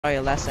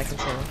Zarya last second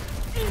solo.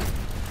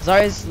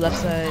 Zarya's left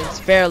side,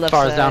 Spare left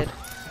Far's side.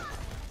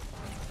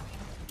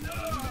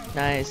 down.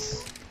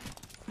 Nice.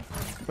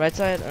 Right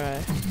side,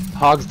 alright.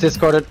 Hogs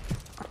discorded.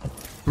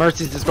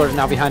 Mercy's discorded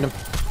now behind him.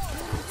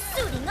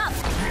 Suiting up.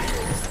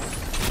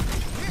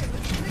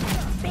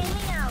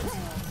 Bailing out.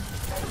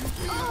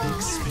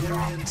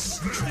 Experience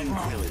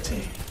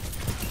tranquility.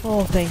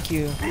 Oh, thank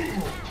you.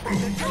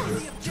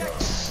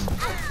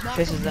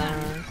 Fish is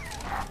down.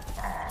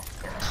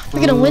 We're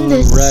gonna win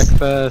this.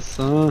 Breakfast,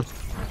 huh?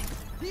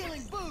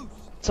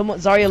 Someone,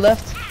 Zarya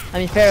left. I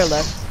mean, Farah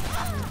left.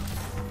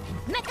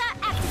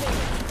 Mecha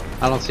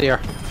activated. I don't see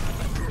her.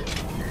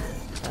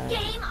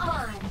 Game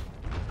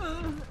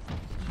on.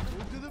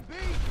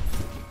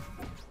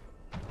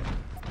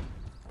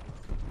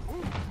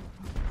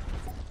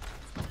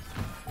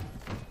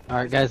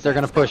 Alright guys, they're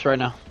gonna push right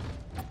now.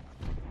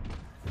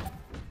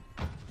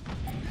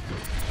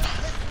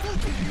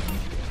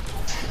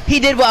 He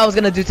did what I was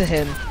gonna do to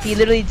him. He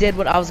literally did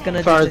what I was gonna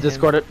do Far's to him.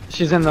 discorded.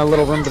 She's in the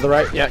little room to the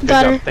right. Yeah, good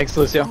Got job. her. Thanks,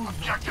 Lucio.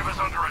 Objective is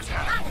under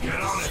attack. Get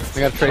on it. We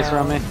got a tracer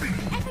on me.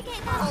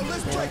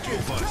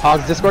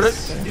 Hogs discorded.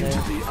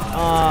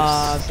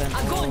 Aw,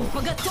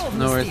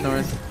 No worries, no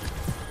worries.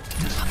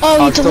 Oh,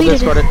 you Hogs still deleted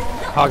discorded. it.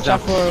 Hogs watch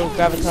out down. for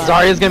Graviton.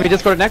 Zarya's gonna be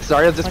discorded next.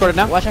 Zarya's discorded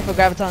now. Watch out for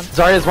Graviton.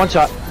 Zarya's one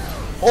shot.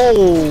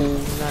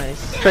 Oh,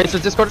 nice.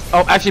 Tracer's discorded.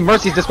 Oh, actually,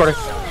 Mercy's discorded.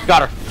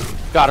 Got her.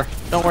 Got her.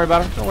 Don't worry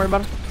about her. Don't worry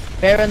about her.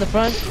 Farah in the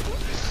front.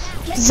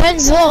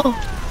 Zenzo.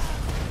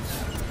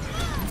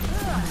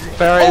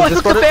 Farah Oh, I is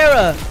took the discorded.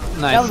 Farah.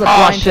 Nice. That was a Oh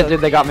blind shit, hook.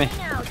 dude, they got me.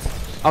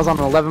 I was on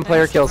an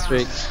 11-player kill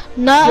streak.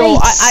 Nice. Yo,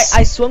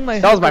 I swung my.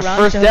 That was my hook around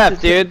first to- death,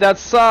 dude. That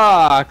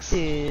sucks.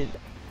 Dude,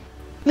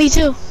 Me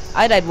too.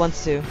 I died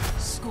once too.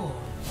 Score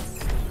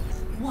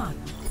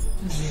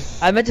 1-0.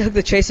 I meant to hook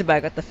the tracer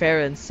back at the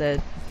Farah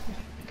instead.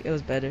 It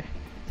was better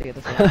to get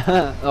the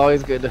Farah.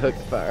 Always good to hook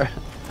the fire.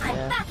 I'm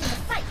Yeah. back in the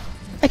fight.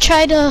 I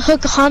tried to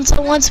hook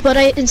Hanzo once, but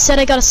instead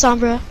I got a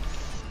Sombra.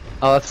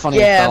 Oh, that's funny.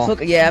 Yeah, as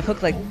hell. I've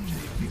hooked like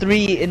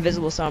 3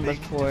 invisible sombras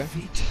before. An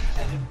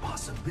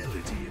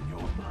impossibility in your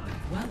mind.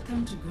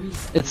 Welcome to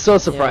Greece. It's so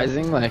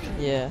surprising. Like,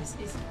 Yeah,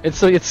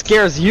 it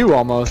scares you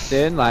almost,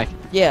 dude. Like,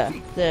 yeah.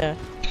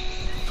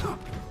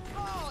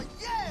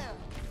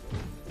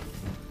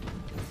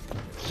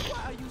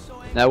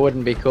 that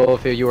wouldn't be cool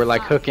if you were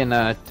like hooking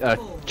a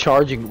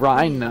charging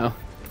Rhine, though.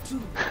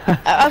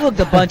 I've hooked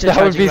a bunch of.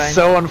 That would charging be Rhines.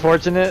 so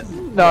unfortunate.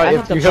 No, I if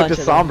hooked a you hooked a bunch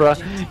of them.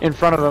 Sombra in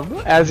front of him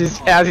as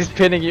he's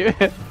pinning you.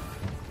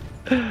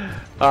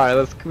 All right,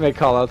 let's make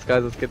callouts,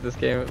 guys. Let's get this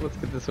game. Let's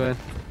get this win.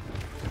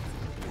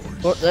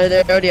 Well,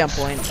 they're already on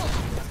point.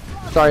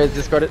 Sorry, it's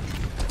discorded.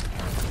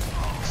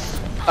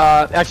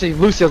 Actually,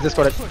 Lucio's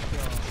discorded.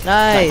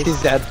 Nice.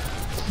 He's dead.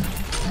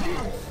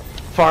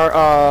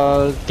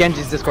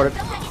 Genji's discorded.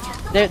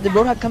 The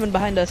Roadhog coming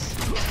behind us.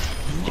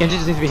 Genji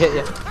just needs to be hit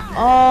yet.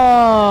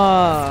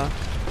 Oh,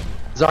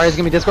 Zarya's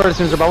gonna be discorded as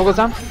soon as her bubble goes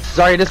down.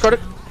 Zarya discorded.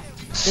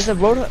 there's a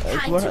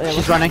Roadhog. Yeah,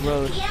 She's running.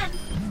 Road.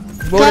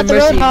 Road Got and the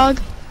Mercy.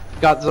 Roadhog.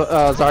 Got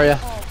Zarya.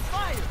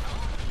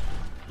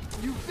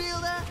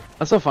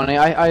 That's so funny.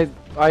 I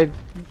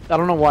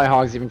don't know why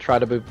Hogs even try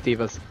to boop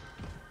divas.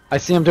 I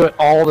see them do it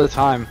all the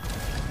time.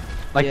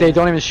 Like they Yeah.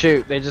 don't even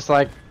shoot. They just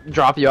like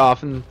drop you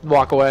off and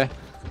walk away.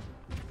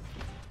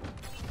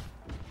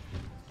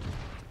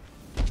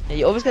 Yeah,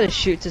 you always gotta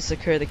shoot to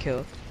secure the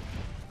kill.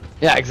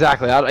 Yeah,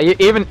 exactly.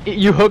 Even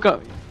you hook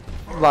up,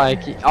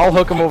 like I'll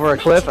hook him over a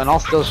cliff and I'll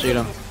still shoot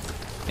him.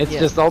 It's Yeah.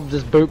 just I'll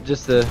just boop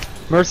just to.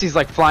 Mercy's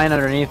like flying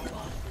underneath.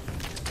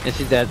 And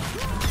she's dead.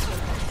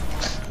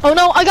 Oh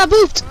no, I got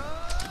booped.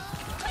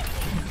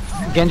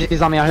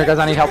 Genji's on me out here, guys.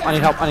 I need help. I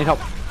need help. I need help.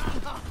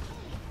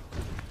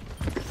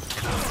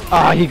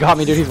 Ah, he got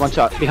me, dude. He's one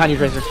shot. Behind you,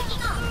 Tracer.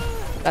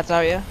 That's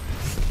Arya.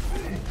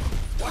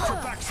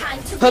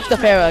 Time to Hook the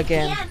hammer. Farah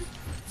again.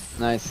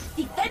 Nice.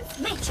 Defense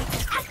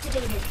matrix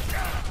activated.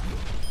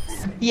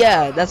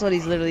 Yeah, that's what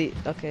he's literally.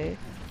 Okay.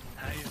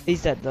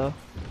 He's dead though.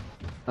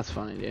 That's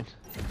funny, dude.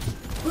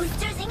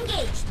 Boosters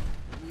engaged.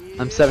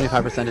 I'm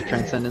 75% of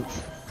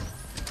Transcendence.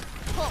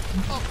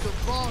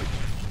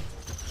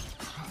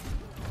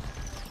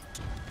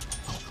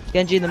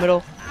 Genji in the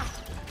middle.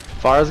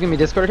 Farah's gonna be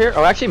discorded here.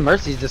 Oh, actually,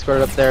 Mercy's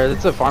discorded up there.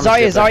 That's a farm.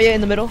 Zarya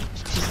in the middle.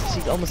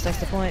 She's almost next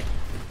to point.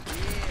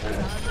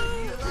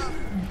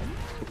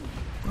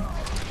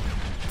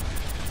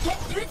 Get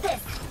through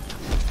this.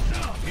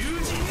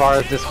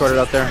 Farah's discorded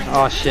up there.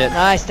 Oh shit.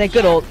 Nice, thank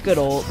good ult, good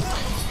ult.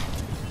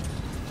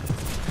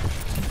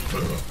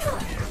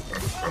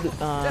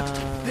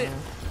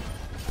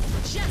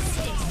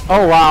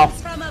 Oh wow.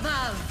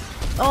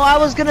 Oh, I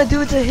was gonna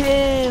do it to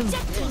him.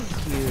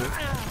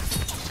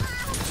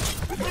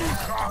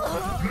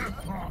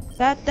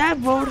 That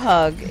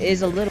Roadhog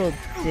is a little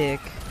dick.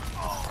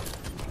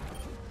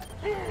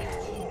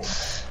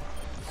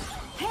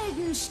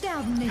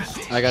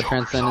 I got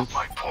Transcendence.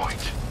 My point.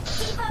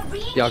 D.va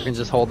Y'all can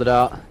just hold it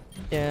out.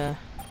 Yeah.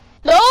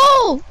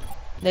 No.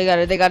 They got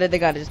it.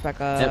 Just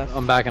back up. Yep,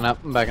 I'm backing up.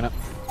 I'm backing up.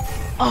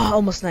 Oh,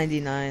 almost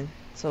 99.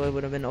 So it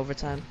would have been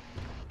overtime.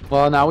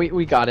 Well, now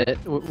we got it.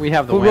 We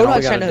have the Well, win. All we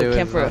Roadhog's trying gotta to do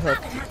camp is, for a hook.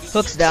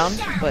 Hook's down,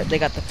 but they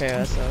got the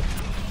Pharah, so.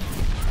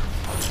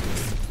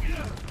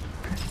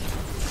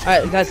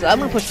 Alright, guys, I'm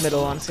gonna push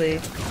middle, honestly.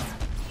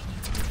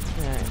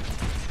 Alright.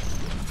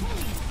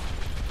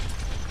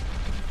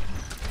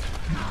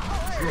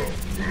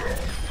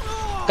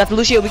 Got the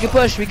Lucio, we can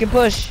push, we can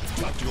push.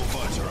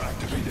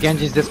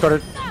 Genji's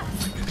discarded.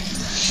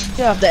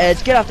 Get off the edge,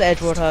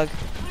 Roadhog.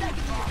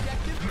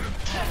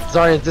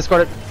 Zarya's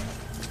discarded.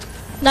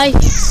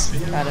 Nice.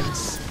 Got him.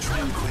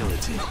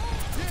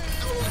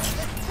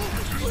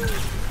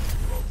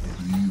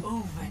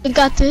 We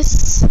got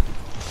this.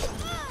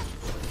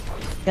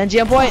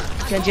 Genji on point,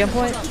 Genji on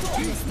point.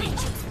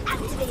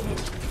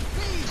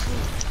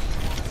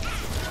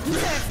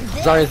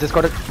 Zarya's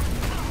discarded.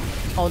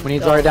 Oh, We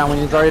need Zarya down, we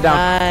need Zarya down.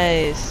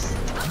 Nice.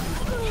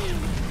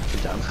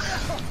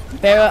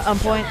 Pharah on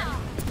point.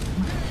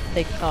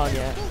 Take, oh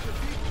yeah.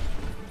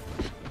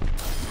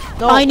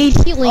 No. I need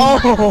healing.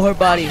 Oh, her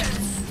body.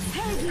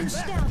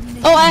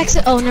 Oh,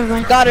 oh, never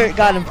mind. Got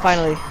him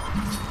finally.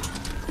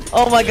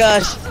 Oh my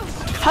gosh.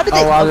 How did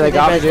they? Oh wow, okay, they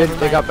got me, res, dude. never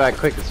They mind. got back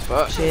quick as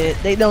fuck. Shit.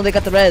 They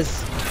got the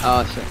res.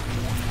 Oh shit.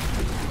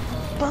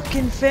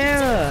 Fucking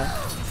Pharah.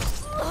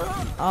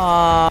 Alright,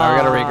 Aww. we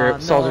gotta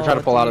regroup. Soldier, no, try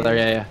to pull out of dude.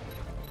 there. Yeah,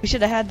 We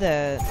should have had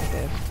that.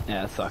 Okay.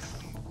 yeah. It sucks.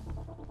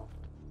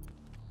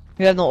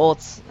 We have no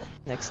ults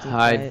next team.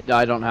 Right?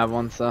 I don't have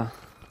one, so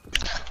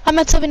I'm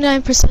at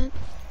 79%.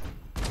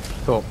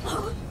 cool.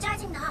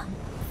 짜증나.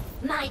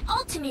 My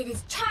ultimate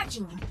is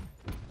charging.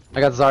 I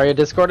got Zarya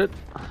discarded.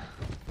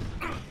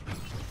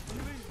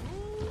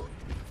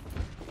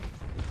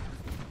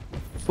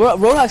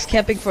 Roadhog's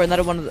camping for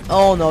another one of the.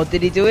 Oh no,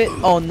 did he do it?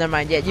 Oh, never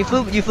mind. Yeah, you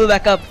flew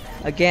back up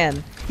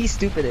again. He's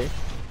stupider.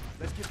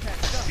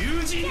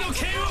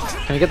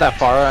 Can you get that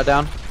Pharah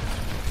down?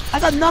 I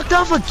got knocked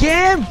off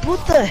again.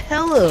 What the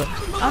hell?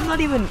 I'm not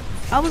even.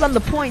 I was on the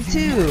point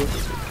too.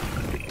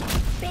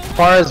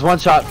 Pharah's one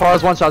shot.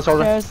 Pharah's one shot,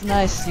 soldier. That's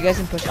nice. You guys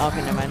can push.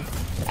 Okay, never mind.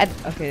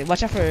 Okay,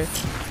 watch out for.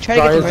 Try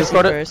to get the Zarya's Mercy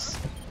discarded. first.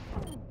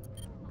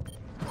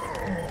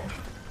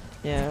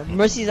 Yeah,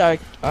 Mercy's are.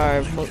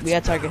 We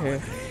gotta target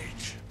her.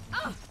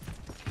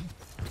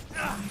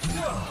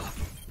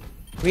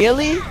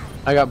 Really?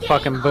 I got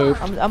fucking booped.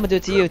 I'm gonna do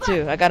it to you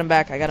too. I got him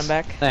back.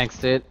 Thanks,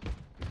 dude.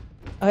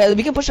 Okay,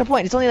 we can push a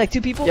point. It's only like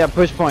 2 people. Yeah,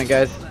 push point,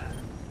 guys.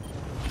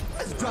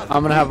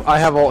 I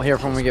have ult here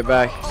for when we get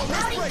back.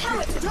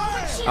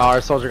 Oh,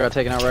 our soldier got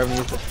taken out right when we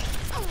used it.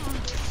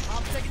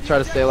 Try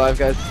to stay alive,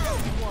 guys.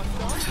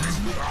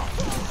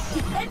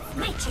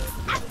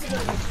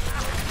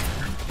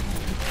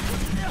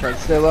 Try to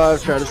stay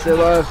alive. Try to stay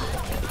alive.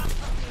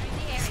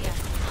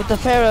 With the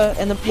Pharah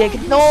and the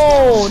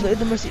no,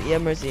 the Mercy. Yeah,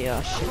 Mercy.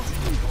 Oh shit.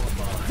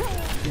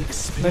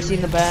 Mercy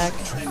in the back.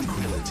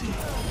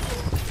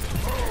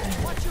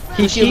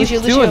 He keeps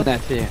doing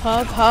that to you.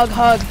 Hug.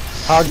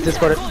 Hog's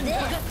discarded.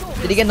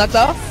 Did he get knocked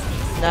off?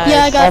 Nice.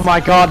 Yeah, I got. Oh my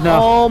god, no.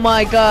 Oh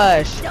my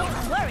gosh.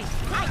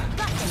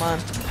 Come on.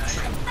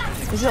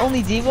 Is it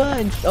only d.va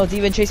and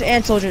d.va and Tracer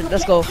and Soldier?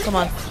 Let's go. Come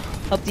on.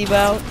 Help d.va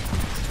out.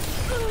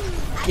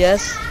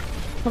 Yes.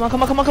 Come on. Kill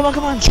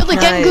the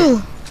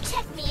Nice.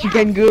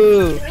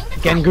 Gengu.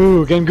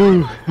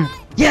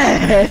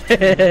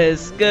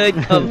 Yes. Good.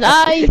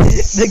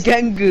 Nice. The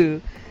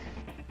Gengu.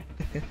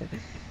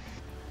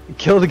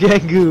 Kill the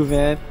Gengu,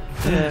 man.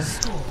 Yeah.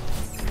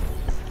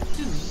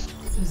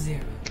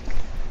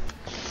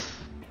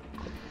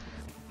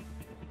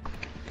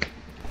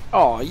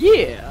 Oh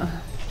yeah.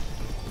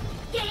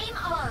 Game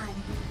on.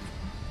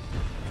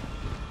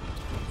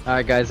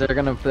 Alright, guys, they're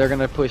gonna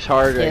push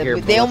hard right Yeah, here.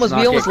 we but let's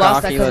not almost get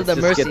lost that cocky. 'cause of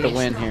Let's the just get the Mercy.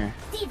 win here.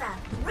 D.va,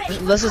 ready.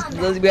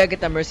 we gotta get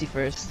that Mercy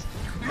first,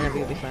 and then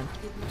we'll be fine.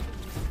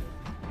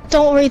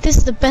 Don't worry, this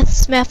is the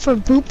best map for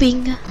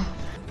booping.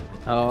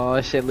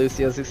 Oh shit,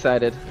 Lucio's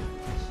excited.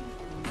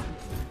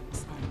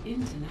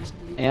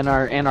 And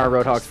our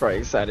Roadhog's probably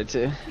excited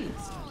too.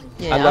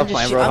 Yeah, I love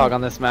playing Roadhog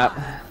on this map.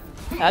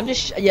 I'm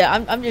just their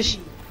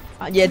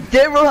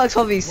Roadhog's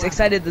probably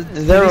excited to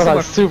do Their some more.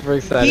 Roadhog's super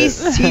excited.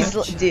 He's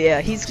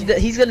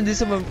gonna do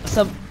some.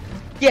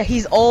 Yeah,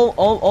 he's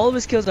all of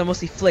his kills are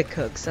mostly flick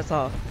hooks. That's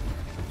all.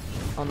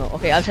 Oh no.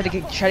 Okay, I'll try to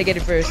get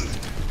it first.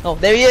 Oh,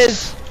 there he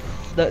is.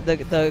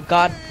 The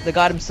god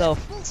himself.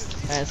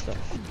 Alright, let's go.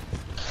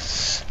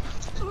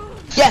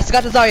 Yes,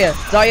 got the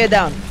Zarya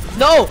down.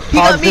 No, he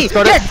got me.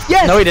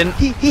 Yes. No, he didn't.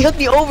 He hooked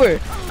me over.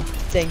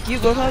 Thank you,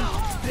 Roadhog.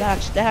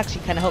 That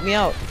actually kind of helped me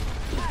out.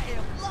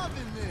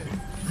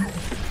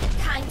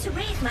 Time to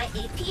raise my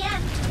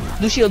APM.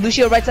 Lucio,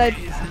 right side.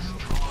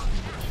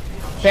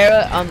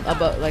 Pharah,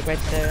 about like right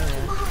there.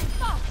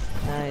 Yeah.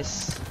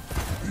 Nice.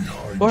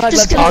 Roadhog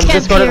Just left gonna side.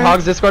 camp here.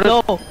 Hog's discarded.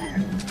 No.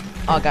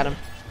 Oh, got him.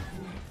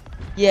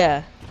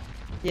 Yeah.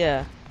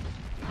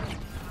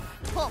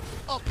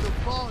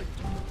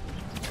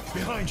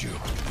 Behind you.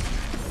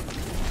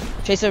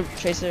 Tracer.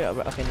 Okay,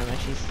 no,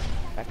 she's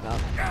back now.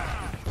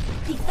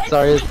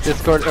 Sorry, it's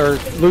Discord or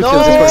Lucio's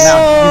No! Discord now.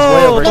 He's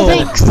way over. Oh, here.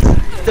 thanks.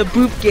 The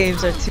boop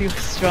games are too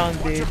strong,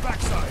 dude.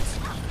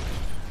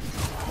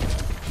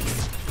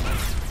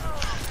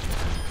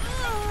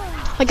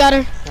 I got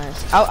her.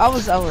 Nice. I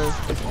was.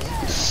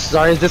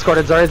 Zarya's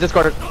discorded. Zarya's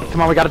discorded.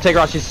 Come on, we gotta take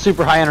her out. She's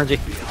super high energy.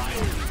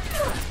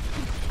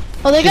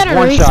 Oh, they She's got her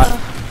one Risa. shot.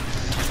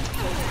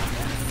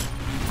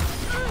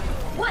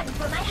 One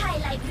for my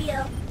highlight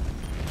reel.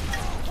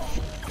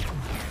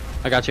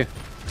 I got you.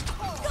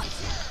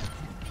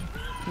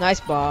 Nice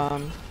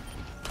bomb.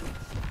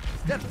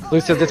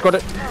 Lucia's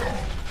discorded.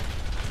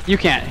 You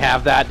can't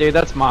have that, dude.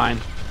 That's mine.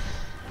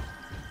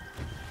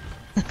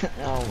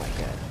 Oh my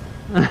god.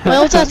 My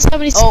ult's at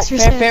 76%. Oh,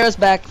 Farrah's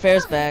back.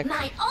 Farrah's back.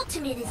 My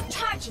ultimate is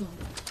charging.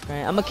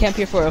 Alright, I'm gonna camp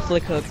here for a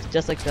flick hook,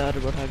 just like the other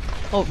roadhog.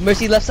 Oh,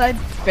 Mercy left side.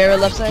 Farrah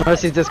left side.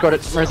 Mercy's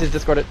discorded. Mercy's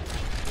discorded.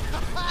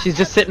 She's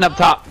just sitting up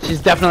top. She's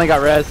definitely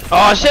got res.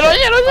 Oh shit! Oh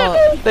shit!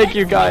 Oh shit! Thank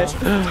you, guys.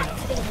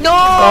 No!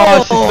 Oh,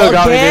 she still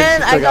got me, dude.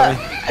 Again? She still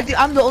got me. Dude,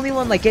 I'm the only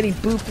one like getting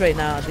booped right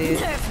now, dude.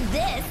 Nerf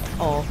this.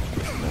 Oh.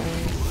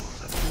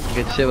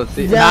 Good shit. Let's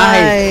see. Nice,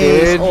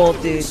 Nice, dude. Oh,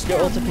 dude. Your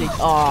ultra peak.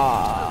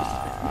 Aww.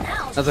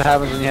 That's what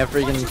happens when you have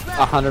freaking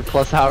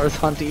 100+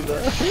 hours on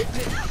d.va.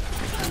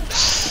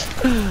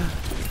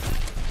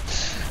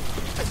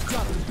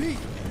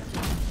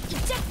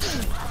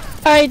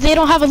 Alright, they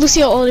don't have a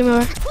Lucio ult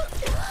anymore.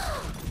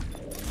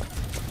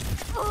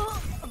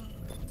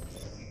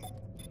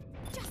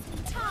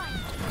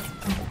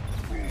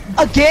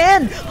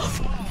 Again!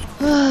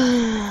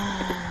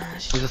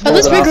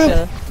 Let's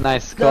regroup.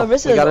 Nice. No, Cool.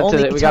 Orisa We got is it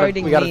only to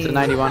targeting we got it me. to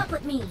 91. Group up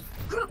with me.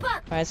 Group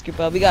up. Alright, scoop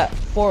up. We got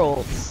 4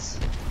 ults.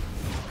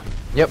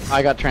 Yep,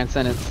 I got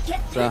Transcendence. Get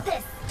So through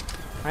this.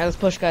 Alright, let's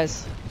push,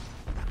 guys.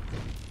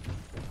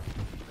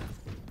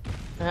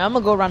 Alright, I'm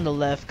gonna go around the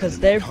left, because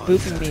they're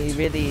booping me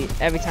really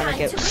every time I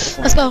get.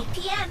 Let's go.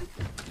 PM.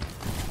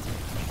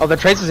 oh, the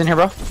Tracer's in here,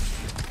 bro.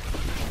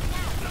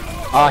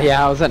 Oh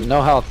yeah, I was at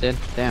no health, dude.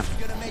 Damn.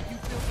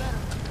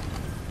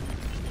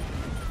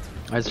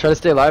 Alright, let's try to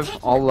stay alive.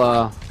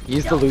 I'll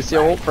use the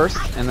Lucio ult first,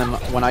 and then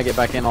when I get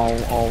back in,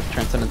 I'll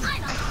Transcendence.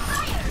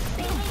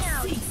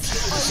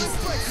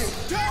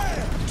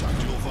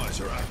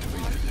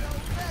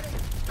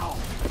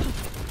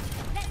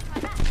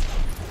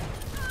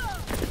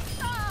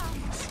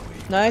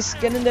 Nice,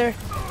 get in there.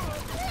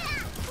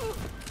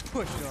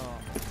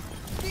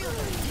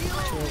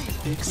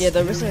 Yeah,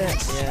 the Orisa.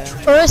 Yeah.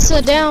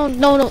 Orisa down.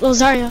 No,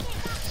 Zarya.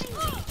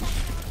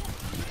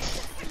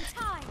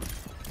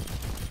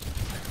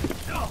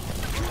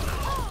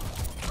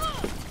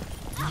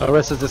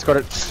 Orisa's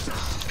discorded.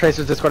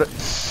 Tracer's discorded.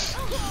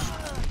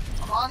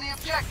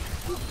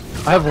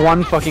 I have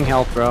 1 fucking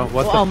health, bro.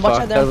 What Oh, the watch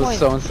fuck? out, That they're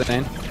was on so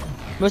insane.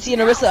 Mercy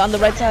and Orisa on the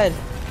right side.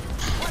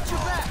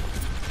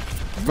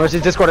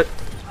 Mercy's discorded.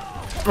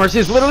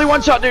 Mercy's literally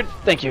 1 shot, dude.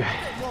 Thank you.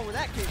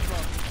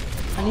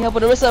 I need help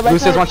with Orisa right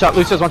Lucia's side. 1 shot.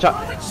 Lucia's 1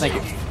 shot. Thank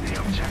you.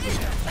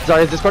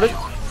 Zarya's discorded.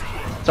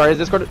 Zarya's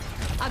discorded.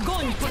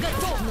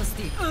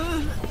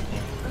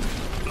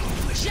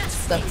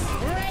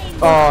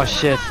 Oh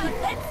shit.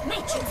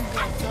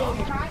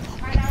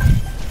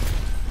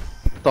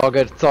 It's all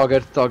good. It's all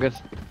good. It's all good.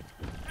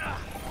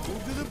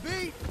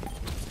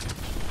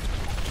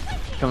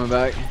 Coming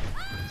back.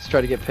 Let's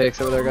try to get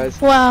picks over there, guys.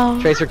 Wow.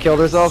 Tracer killed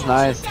herself.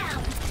 Nice.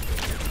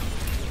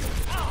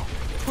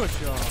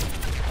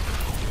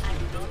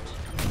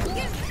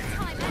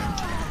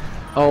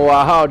 Oh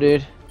wow,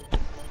 dude.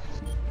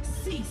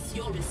 Cease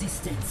your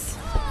resistance.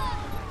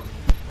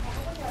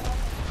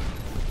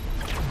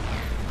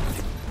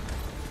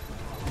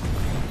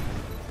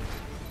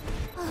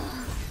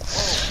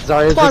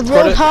 Zarya's Come on,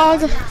 discorded.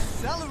 Roadhog.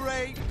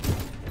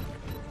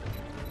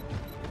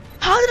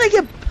 How did I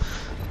get?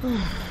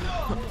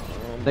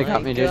 They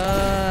got me, dude.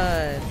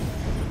 God.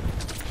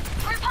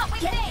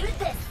 Get through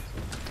this.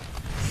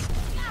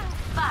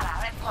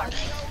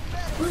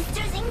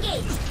 Boosters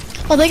engaged.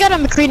 Oh, they got a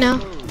McCree now.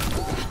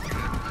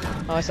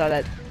 Oh, I saw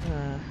that.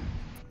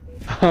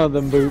 Oh,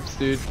 them boops,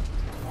 dude.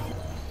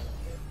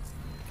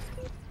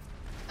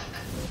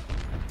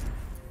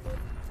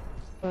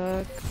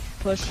 Fuck.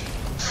 Push.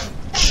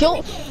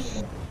 Kill.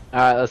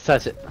 Alright, let's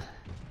touch it.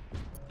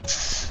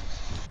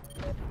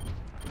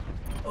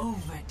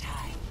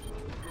 Overtime.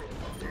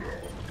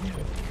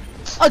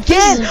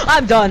 Again!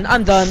 I'm done.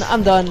 I'm done.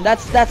 I'm done.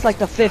 That's like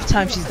the 5th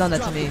time she's done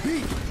that to me.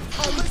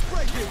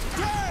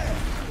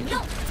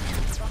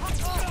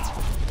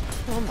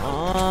 Come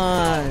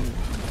on.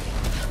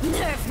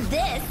 Nerf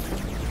this.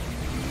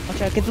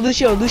 Watch out. Get the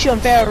Lucio. Lucio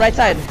and Farrah right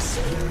side.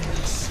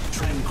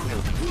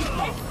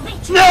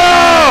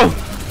 No!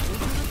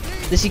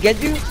 Did she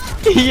get you?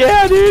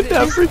 Yeah, dude.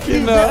 That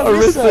freaking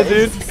Orisa,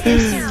 dude.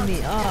 Pisses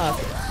me off.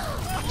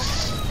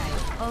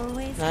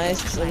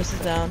 Nice. Orisa's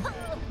down.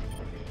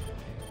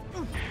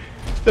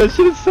 That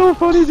shit is so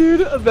funny,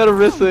 dude. That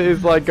Orisa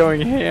is like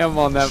going ham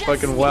on that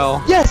fucking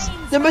well. Yes.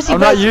 The Mercy. I'm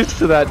not used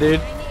to that,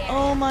 dude.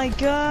 Oh my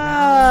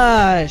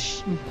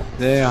gosh.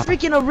 Damn.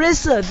 Freaking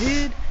Orisa,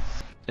 dude.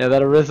 Yeah,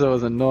 that Orisa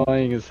was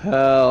annoying as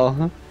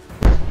hell.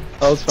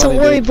 That was funny, Don't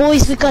worry, dude.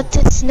 boys. We got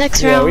this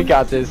next Yeah, round. we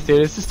got this,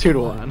 dude. This is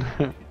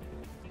 2-1.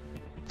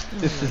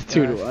 This is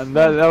 2-1.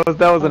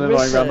 That was an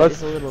annoying round.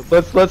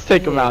 Let's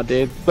take them out,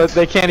 dude.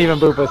 They can't even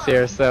boop us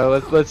here,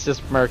 so let's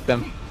just murk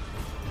them.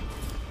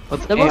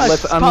 Let's The boss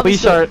let's probably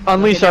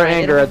unleash our Okay,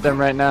 anger at them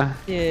right now.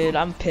 Dude,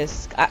 I'm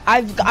pissed.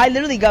 I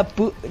literally got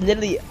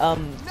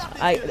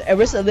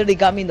Arissa literally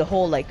got me in the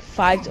hole like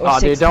 5 or 6 Oh,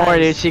 dude, don't worry,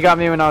 dude. times. She got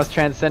me when I was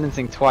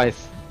transcendencing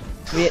twice.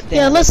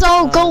 Yeah, let's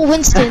all go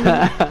Winston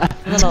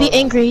to be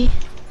angry.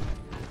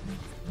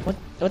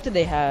 What did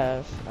they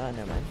have?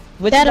 Never mind.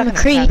 They had a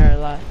McCree. A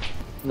lot.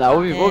 No,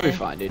 we'll be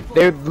fine, dude.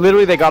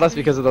 They got us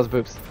because of those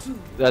boops.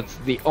 That's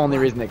the only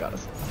reason they got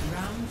us.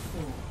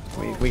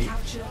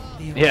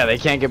 Yeah, they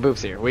can't get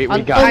boops here. We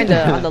got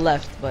kinda on the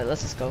left, but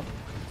let's just go.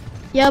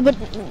 Yeah, but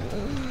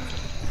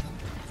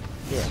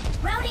Yeah.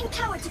 Routing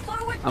tower to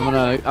forward. I'm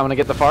gonna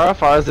get the Pharah.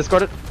 Pharah's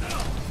discorded.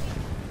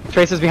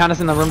 Tracer's behind us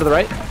in the room to the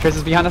right.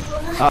 Tracer's behind us.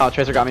 Oh,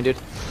 Tracer got me, dude.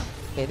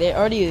 Okay, they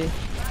already.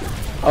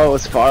 Oh,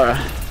 it's Pharah.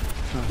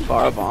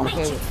 Pharah bomb.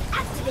 Okay.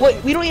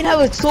 Wait, we don't even have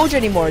a soldier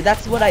anymore.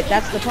 That's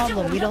the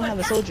problem. We don't have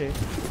a soldier.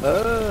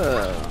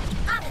 Oh.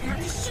 I'm gonna have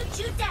to shoot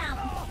you down.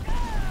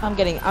 I'm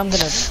getting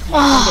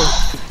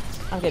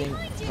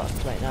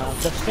fucked right now.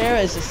 The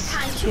Pharah is just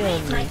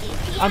killing me.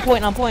 On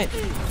point.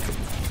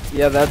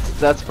 Yeah,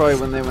 that's probably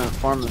when they went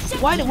farmless.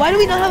 Why do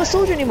we not have a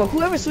soldier anymore?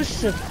 Whoever switched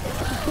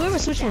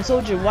from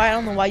soldier, I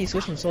don't know why you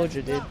switched from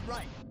soldier, dude.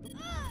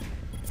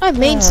 I'm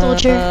main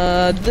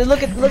soldier.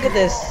 Look at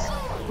this.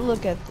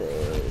 Look at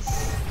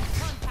this.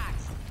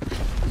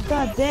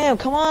 God damn,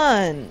 come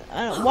on.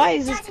 Why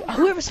is this?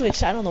 Whoever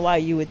switched, I don't know why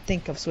you would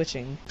think of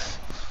switching.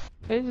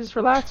 Hey, just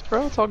relax,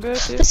 bro. It's all good,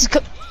 dude.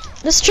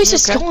 This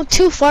Tracer's going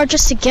too far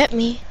just to get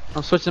me.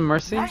 I'm switching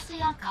Mercy.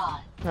 Mercy on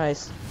call.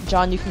 Nice.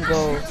 John, you can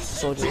go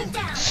soldier.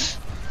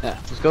 Yeah,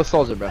 just go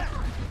soldier, bro.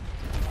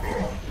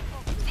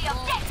 The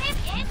objective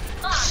is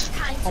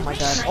mine. Oh my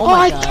god. Oh,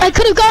 I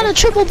could have gotten a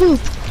triple boop.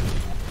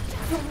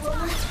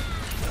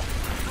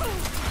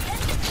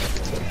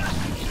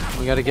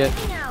 We gotta get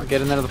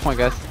in there to the point,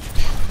 guys.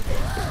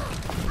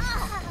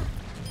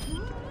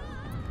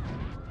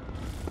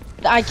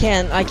 I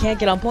can't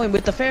get on point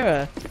with the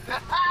Pharah.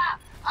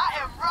 I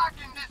am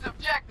rocking this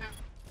objective.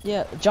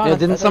 Yeah, John. Yeah,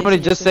 didn't somebody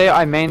just say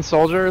I main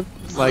soldier?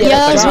 Like, Yeah, Yeah,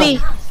 that was John. me.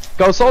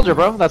 Go soldier,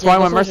 bro. That's why I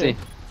go went soldier. Mercy.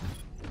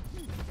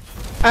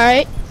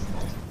 Alright.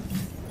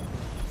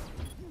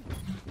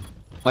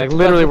 Like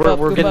literally, Group up,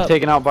 we're group getting up.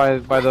 taken out by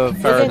the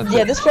Pharah.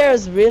 Yeah, this Pharah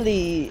is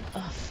really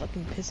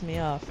fucking pissing me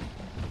off.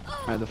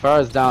 Alright, the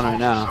Pharah's down right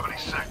now.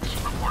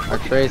 Our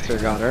Tracer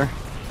got her.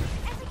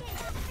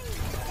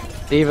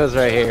 D.va's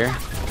right here.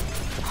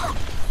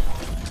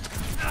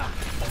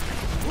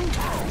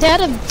 They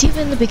had a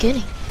D.va in the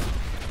beginning.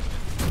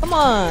 Come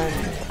on.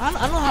 I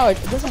don't know how it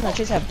doesn't my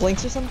Tracer have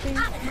blinks or something.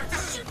 I'm gonna have to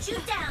shoot you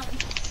down.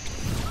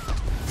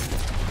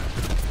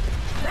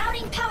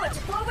 Routing power to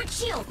forward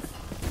shield.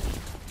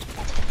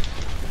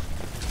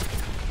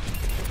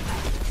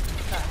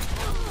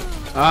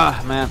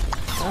 Ah, man.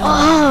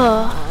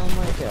 Oh. Oh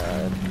my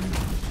god.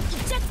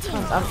 Ejecting. I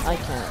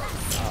can't.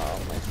 Oh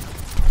my.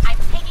 I'm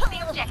taking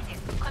the objective.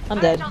 I'm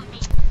dead.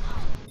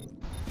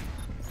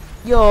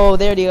 Yo,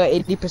 they already got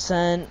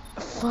 80%.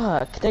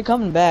 Fuck, they're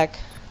coming back.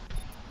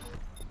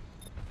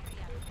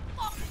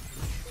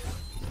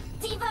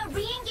 D.va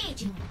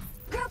re-engaging.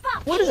 Group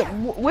up. What is it?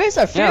 Where's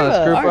our Pharah? Yeah,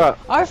 let's group up.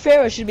 Our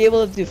Pharah should be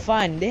able to do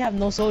fine. They have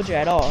no soldier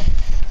at all.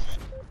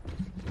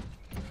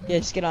 Yeah,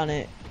 just get on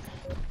it.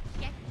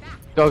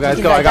 Go, guys,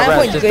 go. I got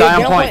rest. Just die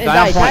on point.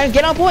 Die on point.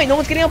 Get on point. No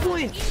one's getting on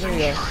point. There we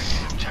go.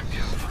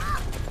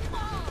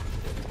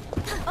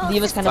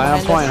 D.va's kind of Die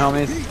on behind point,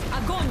 us. homies.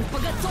 Огонь по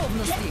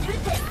готовности.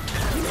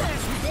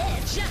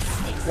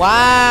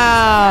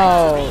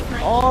 Wow!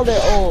 All their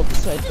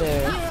ults right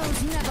there.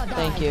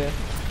 Thank you.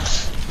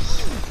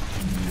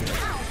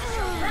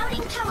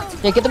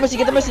 Yeah, get the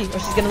mercy, or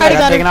she's gonna I run.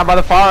 got taken out by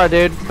the Pharah,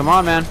 dude. Come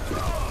on, man.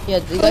 Yeah,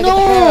 you gotta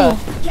No.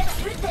 get the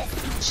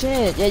Pharah.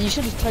 Shit, yeah, you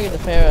should just target the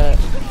Pharah.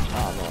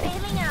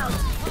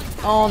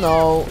 Oh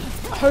no.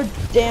 Her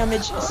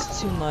damage is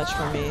too much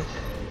for me.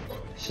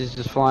 She's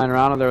just flying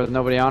around there with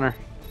nobody on her.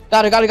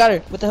 Got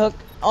her, with the hook.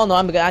 Oh no,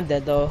 I'm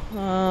dead though.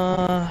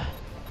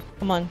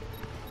 Come on.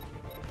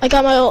 I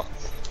got my ult.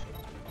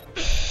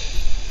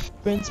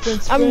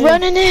 Sprint. I'm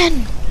running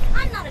in.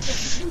 I'm not a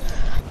big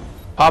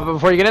Pop it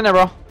before you get in there,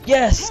 bro.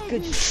 Yes,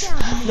 good.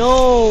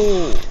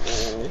 No.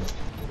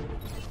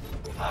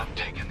 I'm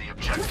taking the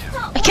objective.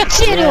 I can't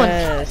see anyone.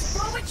 Yes.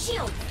 forward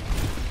shield.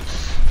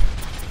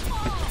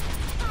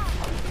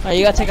 Alright,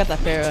 you gotta take out that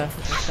Pharah.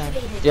 next time.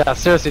 Yeah,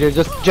 seriously, dude.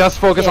 Just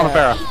focus on the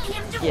Yeah.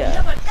 Pharah.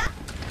 Yeah.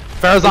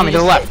 Pharah's on me to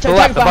the left,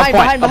 above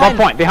behind.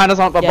 point, behind us,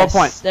 above Yes,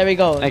 point. there we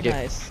go. Thank you.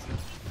 Nice.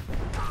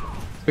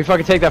 We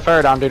fucking take that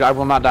Pharah down, dude. I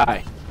will not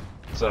die.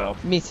 So,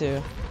 Me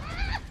too.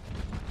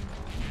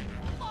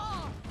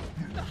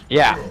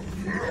 yeah.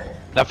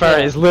 That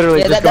Pharah is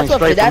literally just going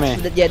straight for me.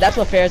 That's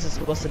what Pharah is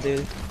supposed to do.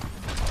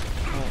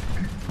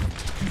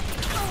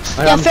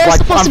 Like, Yeah, I'm, Pharah's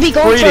supposed to be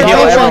going free for to heal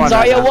Zarya everyone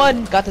right Zarya now.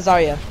 won. Got the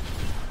Zarya.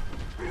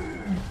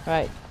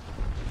 Alright.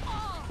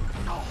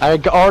 I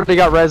already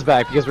got res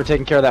back because we're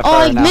taking care of that Oh,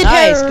 Pharah like now.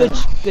 Nice. Her.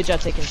 Good job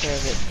taking care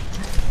of it.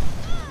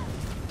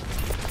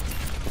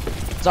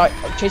 Sorry,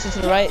 chasing to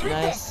the right.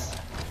 Nice.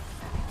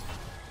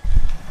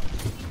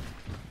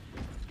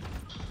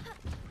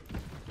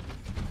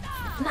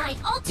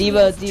 My ultimate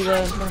D.va, is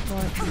D.va. charged.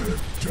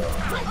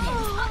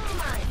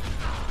 Optimized.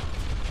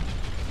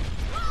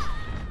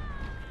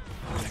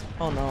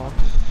 Oh no.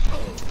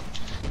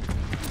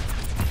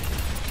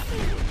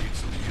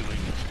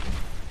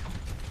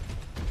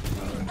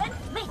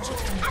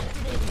 Matrix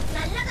activated.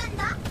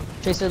 날아간다.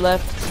 Tracer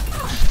left.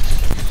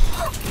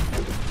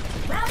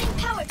 Routing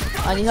power.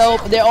 I need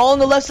help. They're all on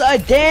the left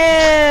side.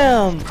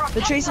 Damn!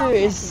 The Tracer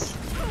is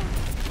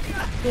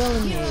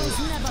killing me.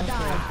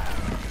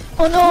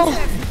 Oh no!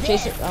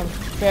 Tracer,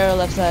 Pharaoh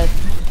left side.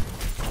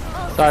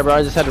 Sorry, bro.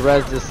 I just had to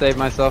res to save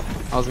myself.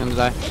 I was gonna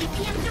die.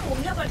 APM 좀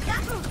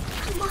올려볼까?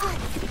 Come on.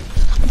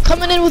 I'm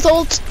coming in with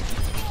ult.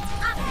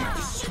 I'm about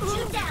to shoot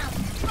you down.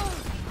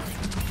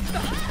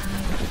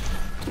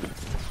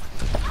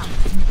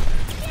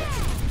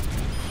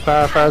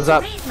 Farah's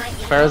up. Raise my aim.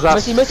 Farah's up.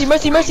 Mercy, mercy,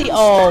 mercy, mercy!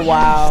 Oh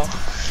wow.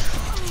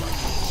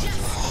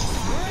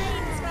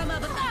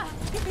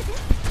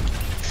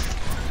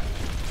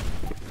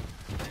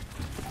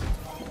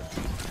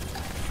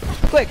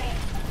 Quick!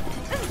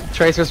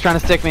 Tracer's trying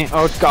to stick me.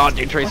 Oh god,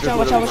 dude, Tracer's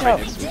Watch out, watch out,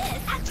 literally watch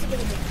out.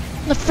 Activated.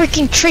 The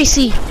freaking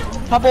Tracy.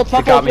 Pop ult,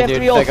 pop They got ult, we me, have dude.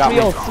 3 They ults, got 3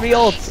 me. ults, 3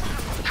 ults.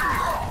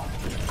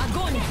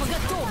 Огонь по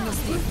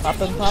готовности. Pop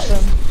him, pop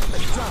him.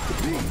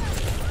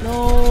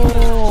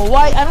 No,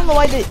 why? I don't know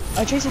why they.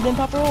 Tracer didn't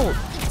pop her ult.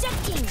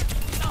 Ejecting.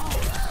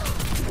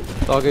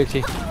 It's all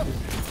Gucci.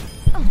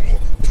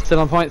 Sit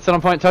on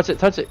point, touch it,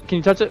 touch it. Can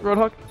you touch it,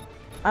 Roadhog?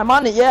 I'm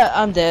on it, yeah,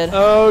 I'm dead.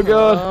 Oh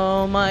god.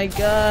 Oh my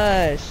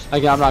gosh.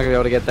 Okay, I'm not gonna be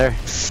able to get there.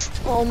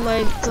 Oh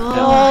my god.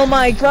 Oh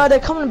my god, they're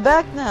coming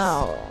back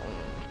now.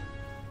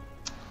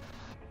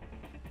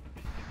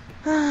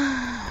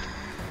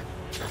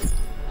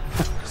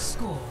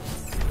 Score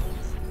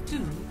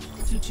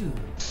 2-2.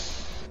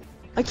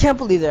 I can't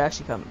believe they're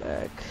actually coming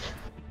back.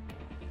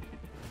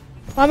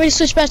 Want me to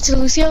switch back to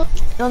Lucio?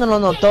 No, no, no,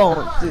 no,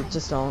 don't. Dude,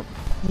 just don't.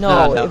 No,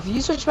 No, no. if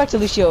you switch back to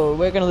Lucio,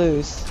 we're gonna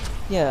lose.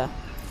 Yeah.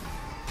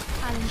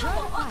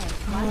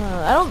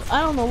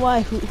 I don't know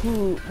why.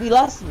 Who we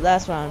lost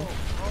last round.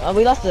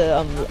 We lost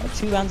the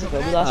 2 rounds ago.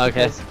 We lost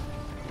Okay.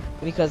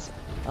 because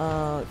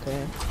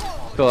okay.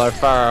 Cool, our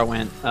Farah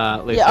went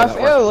Lucio. Yeah, our that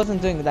Pharaoh works.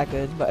 wasn't doing that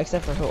good, but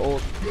except for her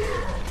ult.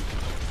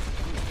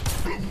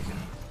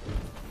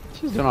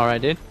 She's doing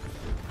alright, dude.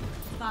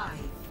 5,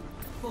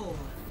 4.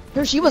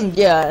 Her, she wasn't.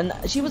 Yeah, and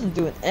she wasn't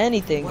doing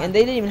anything, and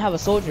they didn't even have a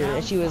soldier,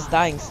 and she was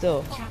dying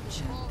still.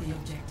 Capture the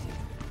objective.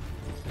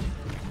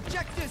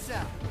 Check this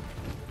out.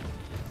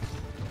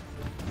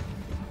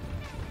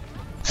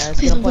 Guys,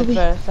 get on point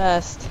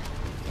fast.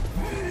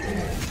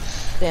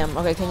 Damn.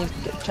 Okay, can you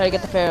try to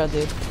get the Pharaoh,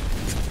 dude?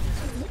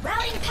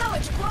 Routing power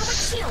to forward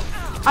shield.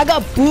 I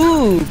got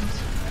boobed.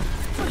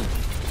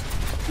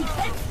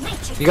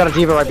 Matrix. You got a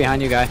D.va right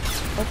behind you, guy.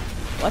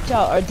 Watch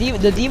out. Our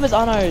the D.va's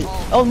on our.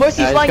 Oh, Mercy's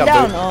Yeah, I just flying got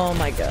down. boobed. Oh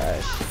my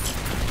gosh.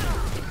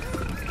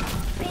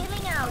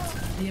 Bailing out.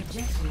 The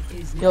objective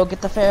is Yo,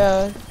 get the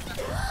Pharaoh.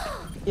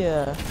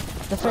 Yeah.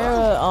 The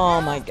Pharaoh.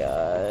 Oh my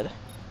god.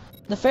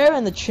 The Pharaoh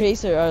and the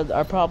Tracer are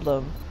our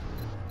problem.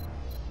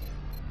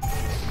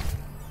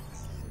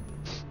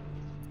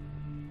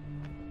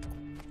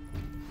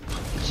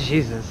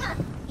 Jesus.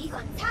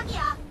 이건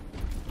사기야.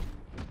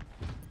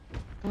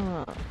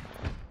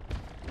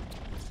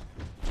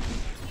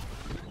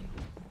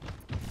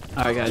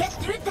 Alright, Get guys.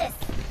 through this.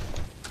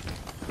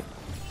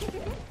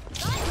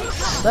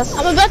 That's.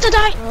 I'm about to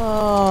die.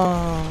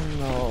 Oh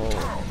no.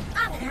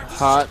 I'm gonna have to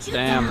Hot shoot you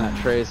damn, down.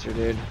 that Tracer,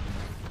 dude.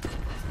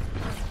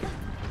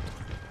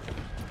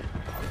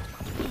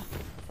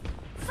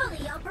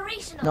 Fully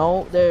operational.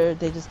 No,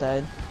 they just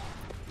died.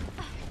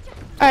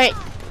 Alright.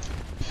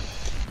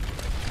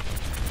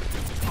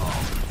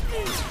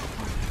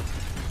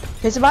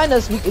 Okay, so behind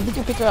us. If we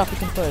can pick her up, we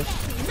can push.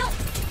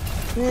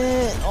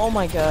 Oh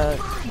my god.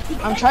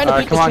 I'm trying to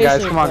Alright, beat come this on, guys,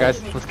 Tracer, come on, but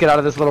guys. Let's get out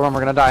of this little room.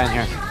 We're gonna die in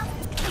here.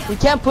 We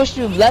can't push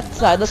through left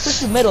side. Let's push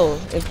through middle.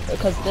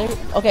 Because they're.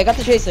 Okay, I got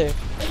the Tracer.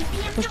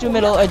 APM Push through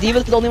middle. Our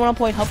D.va's the only one on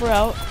point. Help her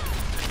out.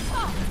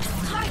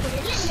 target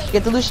eliminated.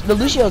 Get the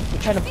Lucio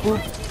trying to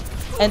boot.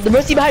 And the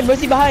Mercy behind.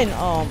 Mercy behind.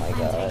 Oh my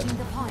god.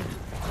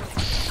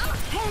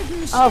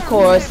 Oh, of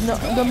course. No,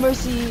 the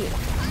Mercy.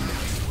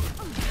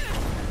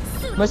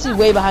 Mercy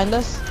way behind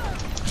us.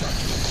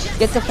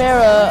 Get the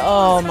Pharaoh.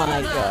 Oh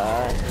my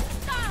god.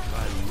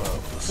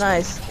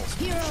 Nice.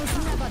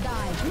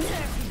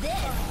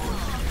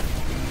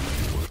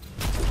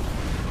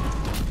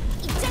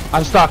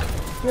 I'm stuck.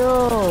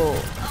 Yo.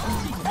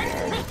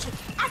 Matrix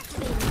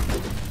activated.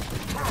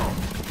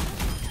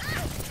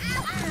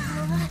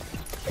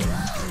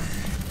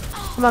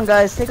 Come on,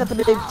 guys. Take out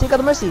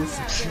the Mercy.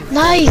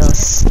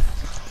 Nice.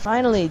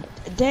 Finally.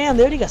 Damn,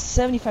 they already got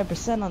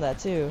 75% on that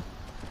too.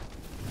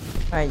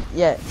 Alright,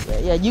 yeah.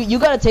 You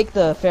gotta take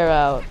the Pharaoh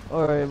out,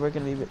 or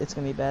it's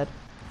gonna be bad.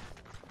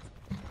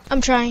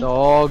 I'm trying. It's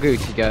all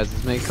Gucci, guys.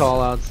 Let's make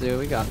call outs, dude.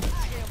 We got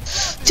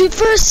this. Dude,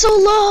 first so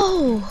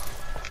low.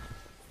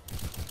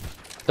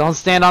 Don't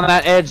stand on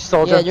that edge,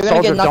 soldier. Yeah, you're gonna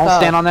Soldier, get knocked don't out.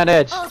 stand on that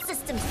edge. All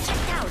systems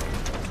checked out.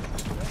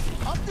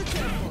 Up the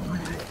tempo.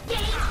 Game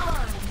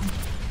on.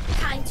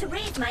 Time to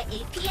raise my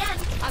APM.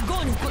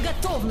 Огонь по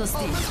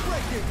готовности.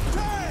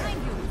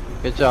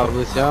 Good job,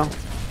 Lucio.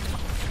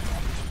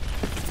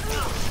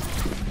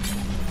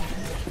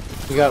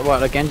 We got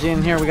what, a Genji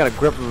in here? We got a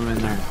grip of them in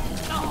there.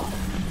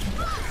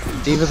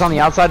 D.va's on the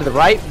outside to the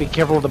right. Be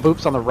careful of the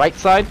boops on the right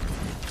side.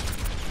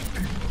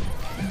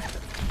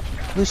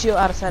 Lucio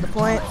outside the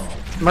point.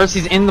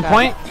 Mercy's in the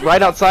point,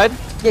 right outside.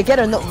 Yeah, get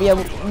her. No, yeah,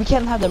 we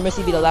can't have the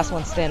Mercy be the last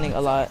one standing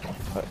a lot.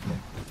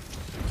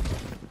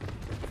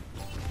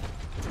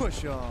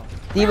 Push off.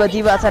 D.va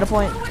outside the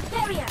point.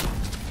 Barrier.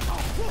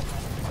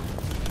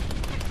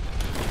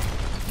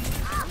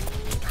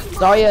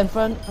 Zarya in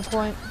front of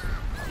point.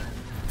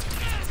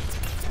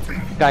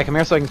 Guy, come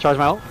here so I can charge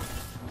my ult.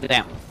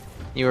 Damn.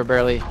 You were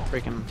barely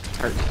freaking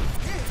hurt.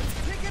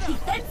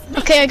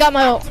 Okay, I got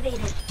my ult.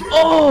 Activated.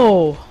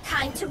 Oh!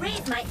 Time to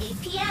raise my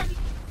APM.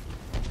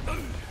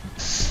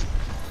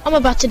 I'm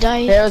about to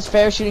die.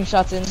 Fair shooting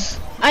shots in.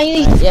 I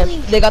need Yeah,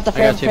 healing. they got the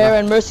got you, Fair man.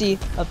 and Mercy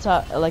up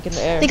top, like in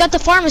the air. They got the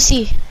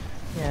pharmacy.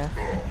 Yeah.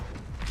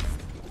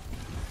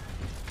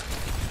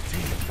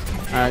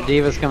 Alright,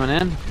 D.va's coming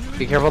in.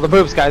 Be careful of the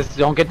boops, guys.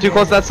 Don't get too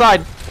close to that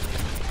side.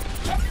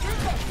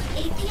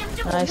 APM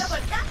좀 Nice.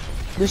 올려볼까?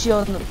 Lucio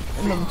in the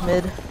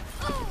mid.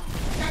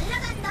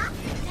 날라간다.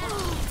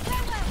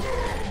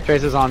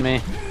 Tracer's on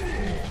me.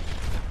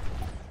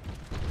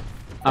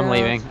 I'm Yeah.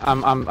 leaving.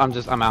 I'm out. I'm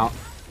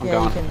Yeah,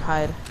 gone. you can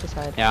hide. Just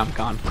hide. Yeah, I'm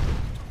gone.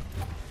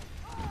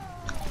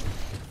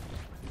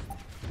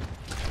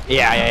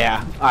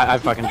 Yeah. I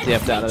fucking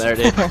dipped out of there,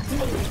 dude.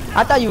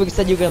 I thought you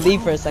said you were gonna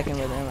leave for a second,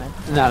 but never mind.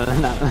 No.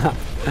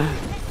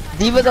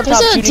 D.va's up There's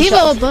top a shooting D.va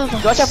shots. above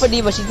us. Watch out for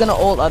D.va, she's gonna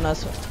ult on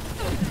us.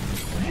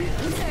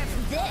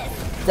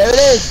 There it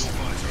is!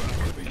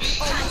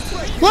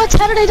 What?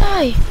 How did I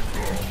die?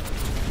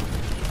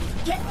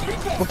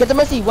 We'll get the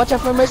Mercy, watch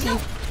out for Mercy.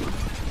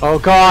 Oh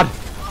god.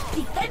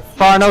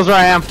 Far knows where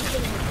I am.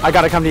 I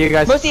gotta come to you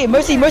guys. Mercy!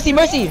 Mercy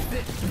outside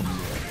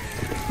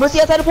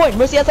the point,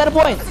 Mercy outside the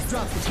point!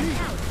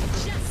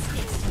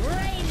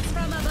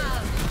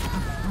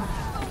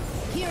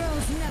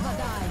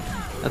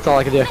 That's all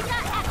I can do.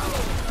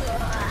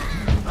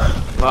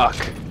 Fuck.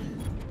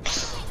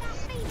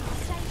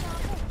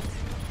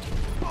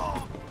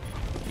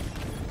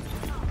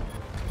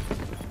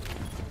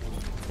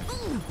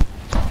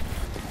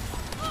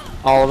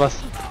 All of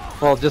us.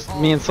 Well, just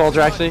me and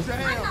Soldier actually.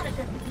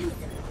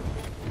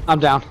 I'm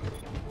down.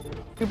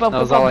 Group up, That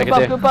was group all I up, could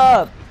do. group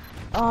up!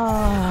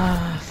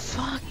 Ah,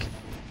 fuck.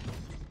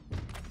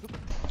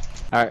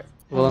 Alright,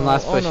 well then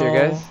last push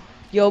here, guys.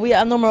 Yo, we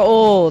have no more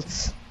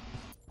ults.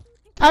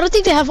 I don't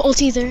think they have ult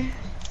either.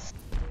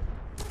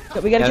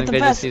 We gotta Yeah, I get think them they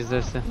just fast. use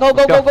this. Go.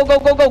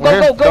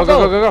 We're here.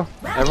 Go.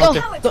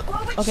 Everyone's here.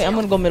 Okay, I'm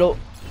gonna go middle.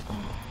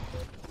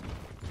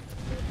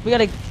 We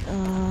gotta.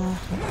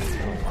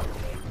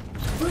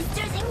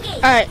 Boosters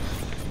engaged. Alright.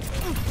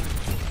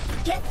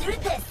 Get through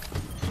this.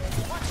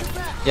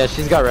 Yeah,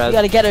 she's got You res.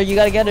 gotta get her. You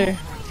gotta get her.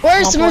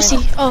 Where's On the Mercy?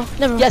 Oh,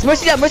 never mind. Yes,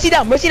 Mercy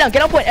down.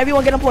 Get on point.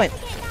 Everyone, get on point.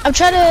 I'm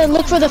trying to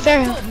look for the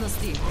Pharaoh. Time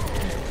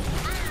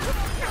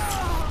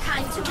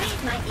to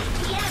raise my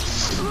APM.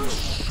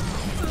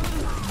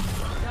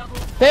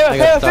 I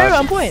got Fair stuck.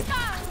 on point.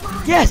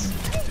 Yes.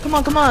 Come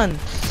on. Come on,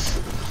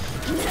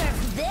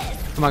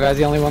 guys.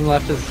 The only one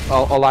left is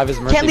alive is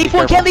Mercy. Can't Be leave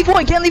point. careful.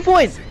 Can't leave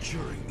point.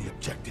 Securing the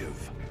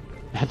objective.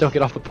 Don't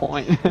get off the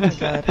point.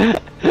 God.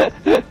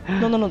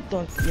 No,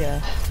 don't.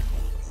 Yeah.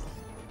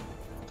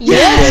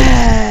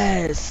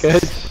 Yes!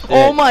 Good.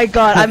 Oh shit. my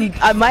god,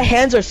 my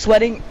hands are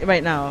sweating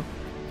right now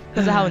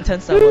because of how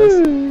intense that was.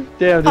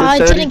 Damn, dude. I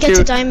didn't get to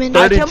 32 diamond.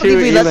 I can't believe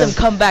we let them Elims.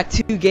 come back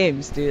 2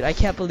 games, dude. I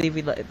can't believe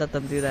we let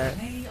them do that.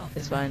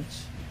 It's fine.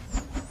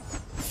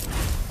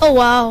 Oh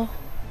wow.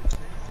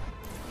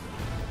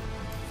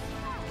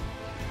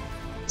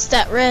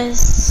 Stat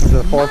res. Is it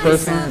a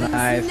 4-person?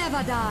 Nice.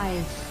 Never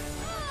die.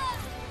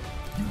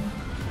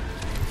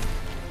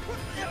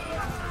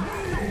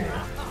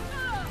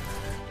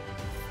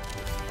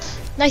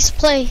 Nice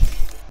play.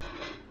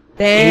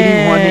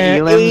 Damn,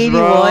 81 elims,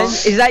 bro.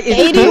 Is that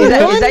 81?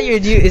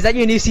 is that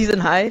your new season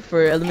high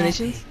for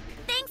eliminations?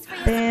 Thanks for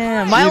your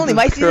Damn, Jesus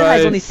my season high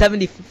is Christ. only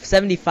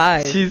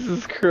 75.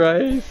 Jesus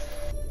Christ.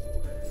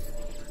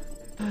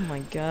 Oh my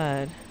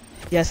god.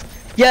 Yes,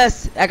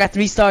 I got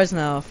 3 stars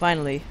now,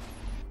 finally.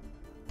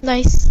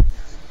 Nice.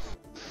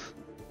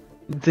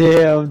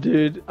 Damn,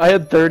 dude. I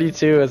had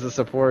 32 as a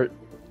support.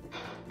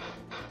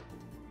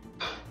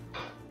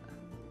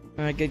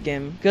 Alright, good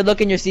game. Good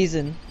luck in your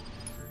season.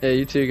 Yeah,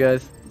 you too,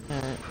 guys.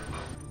 Alright.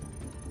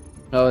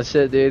 Oh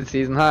shit, dude.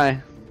 Season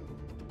high.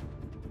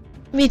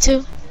 Me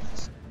too.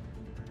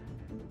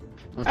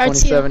 I'm Alright,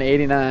 see ya.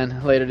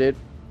 27.89. Later, dude.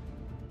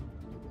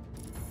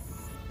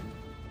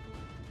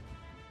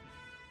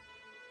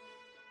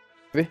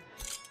 Maybe?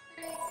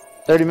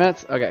 30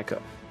 minutes? Okay,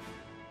 cool.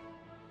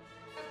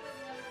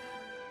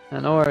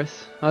 No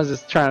worries. I was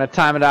just trying to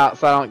time it out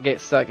so I don't get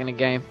stuck in a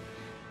game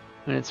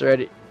when it's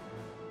ready.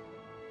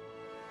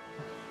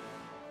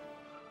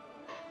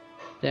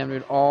 Damn,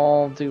 dude,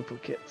 all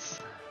duplicates.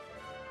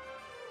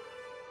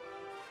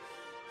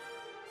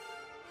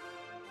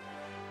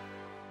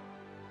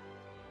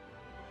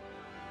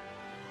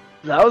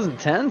 That was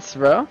intense,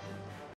 bro.